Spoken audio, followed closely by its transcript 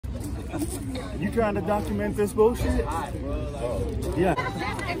You trying to document this bullshit? Yeah.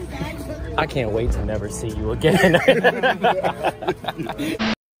 I can't wait to never see you again.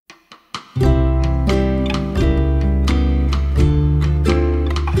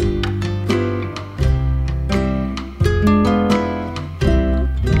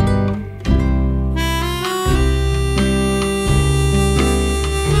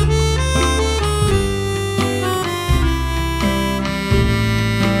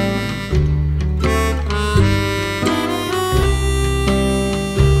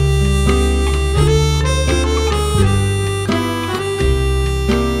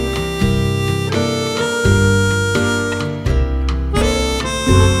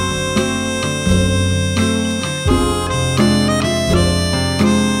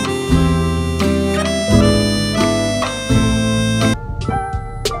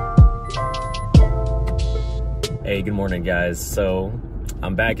 Hey, good morning, guys. So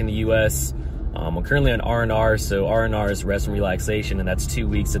I'm back in the US. I'm currently on R&R. So R&R is rest and relaxation, and that's 2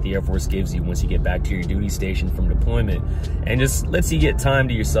 weeks that the Air Force gives you once you get back to your duty station from deployment, and just lets you get time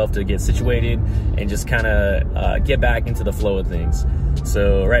to yourself to get situated and just kind of get back into the flow of things.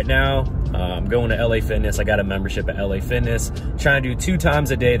 So right now I'm going to LA Fitness. I got a membership at LA Fitness. Trying to do 2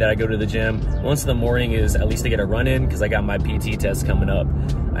 times a day that I go to the gym. Once in the morning is at least to get a run in because I got my PT test coming up,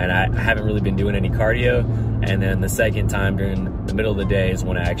 and I haven't really been doing any cardio. And then the second time during the middle of the day is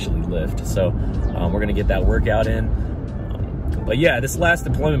when I actually lift. So we're gonna get that workout in. But yeah, this last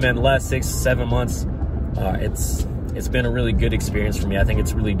deployment, man, the last 6-7 months, it's been a really good experience for me. I think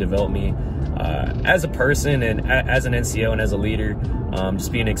it's really developed me as a person and as an NCO and as a leader.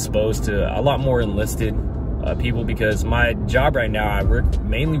 Just being exposed to a lot more enlisted people, because my job right now, I work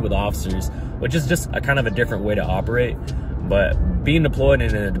mainly with officers, which is just a kind of a different way to operate. But being deployed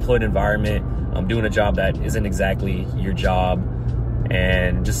in a deployed environment, doing a job that isn't exactly your job,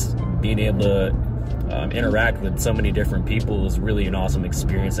 and just being able to interact with so many different people is really an awesome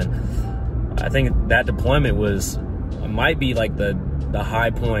experience. And I think that deployment might be like the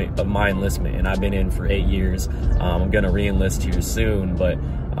high point of my enlistment, and I've been in for 8 years. I'm gonna re-enlist here soon, but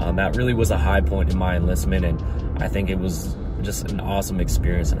that really was a high point in my enlistment, and I think it was just an awesome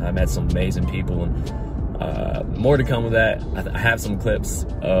experience, and I met some amazing people. And more to come with that. I have some clips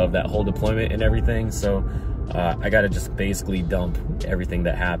of that whole deployment and everything, so I gotta just basically dump everything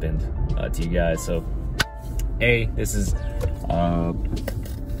that happened to you guys. So hey, this is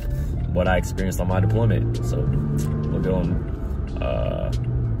what I experienced on my deployment. So we'll go and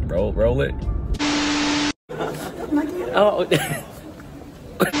roll it. Oh.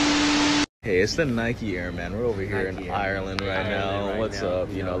 Hey, it's the Nike Air, man. We're over here in Ireland right now. What's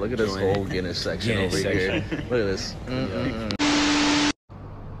up? You know, look at this whole Guinness section over here. Look at this.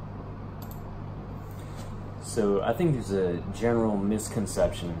 So I think there's a general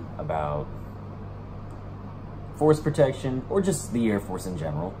misconception about force protection, or just the Air Force in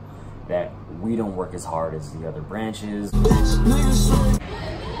general, that we don't work as hard as the other branches.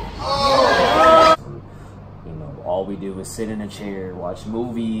 All we do is sit in a chair, watch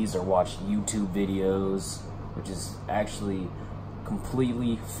movies, or watch YouTube videos, which is actually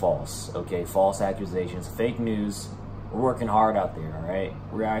completely false, okay? False accusations, fake news. We're working hard out there, all right?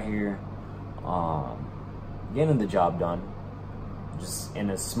 We're out here getting the job done, just in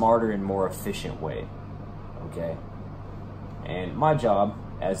a smarter and more efficient way, okay? And my job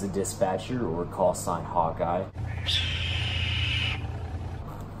as a dispatcher, or call sign Hawkeye,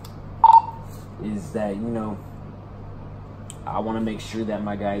 is that, I want to make sure that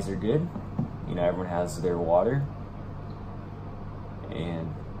my guys are good. Everyone has their water.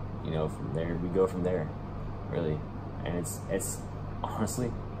 And, from there, we go from there, really. And it's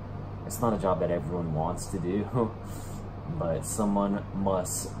honestly, it's not a job that everyone wants to do, but someone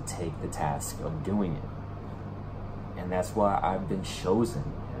must take the task of doing it. And that's why I've been chosen.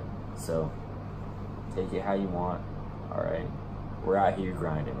 So, take it how you want, all right? We're out here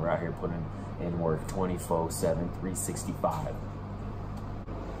grinding. We're out here putting in work 24/7, 365.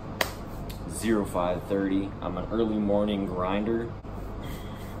 0530. I'm an early morning grinder.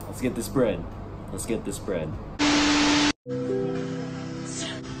 Let's get this bread. Let's get this bread.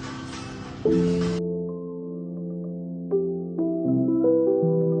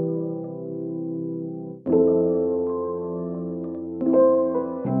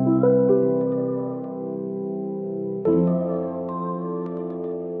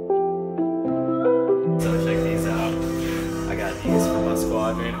 So check these out. I got these for my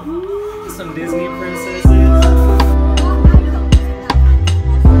squadron. Some Disney princesses.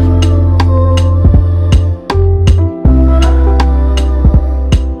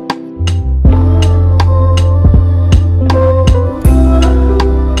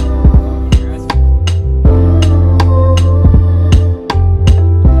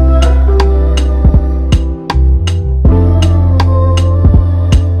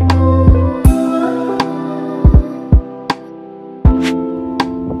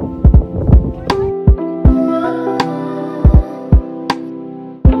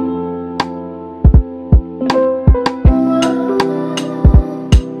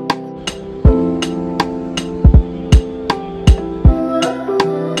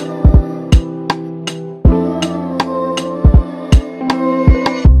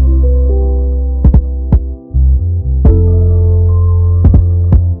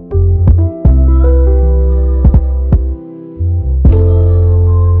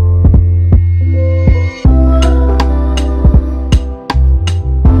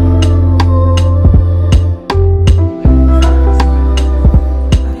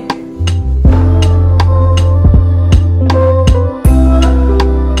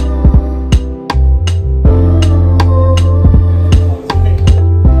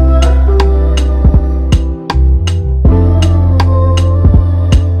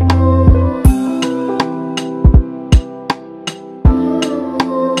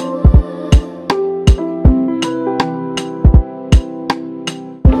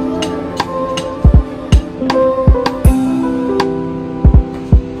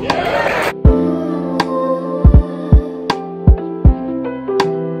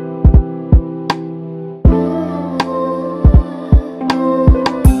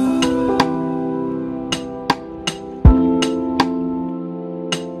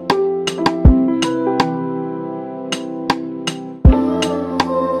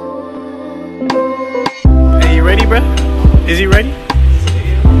 ready, bro? Is he ready?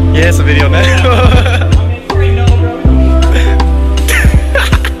 Yeah, it's a video, man.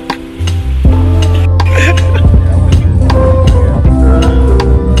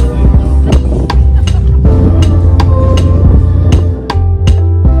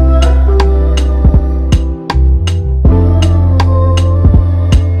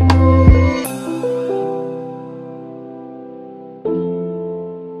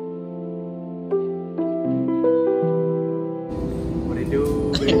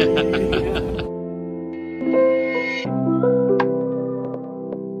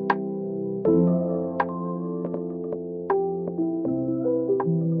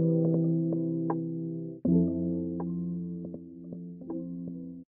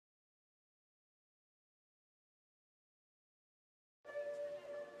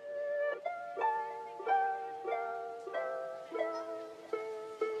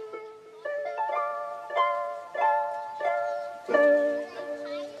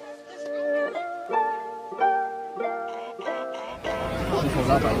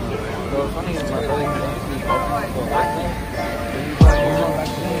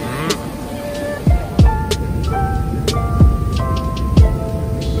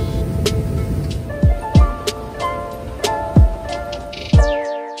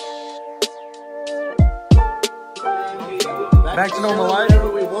 Back to normal life. Whatever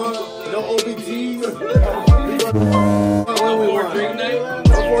we want. No OBTs. When we work drinking night.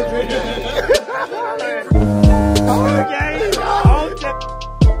 Before drinking.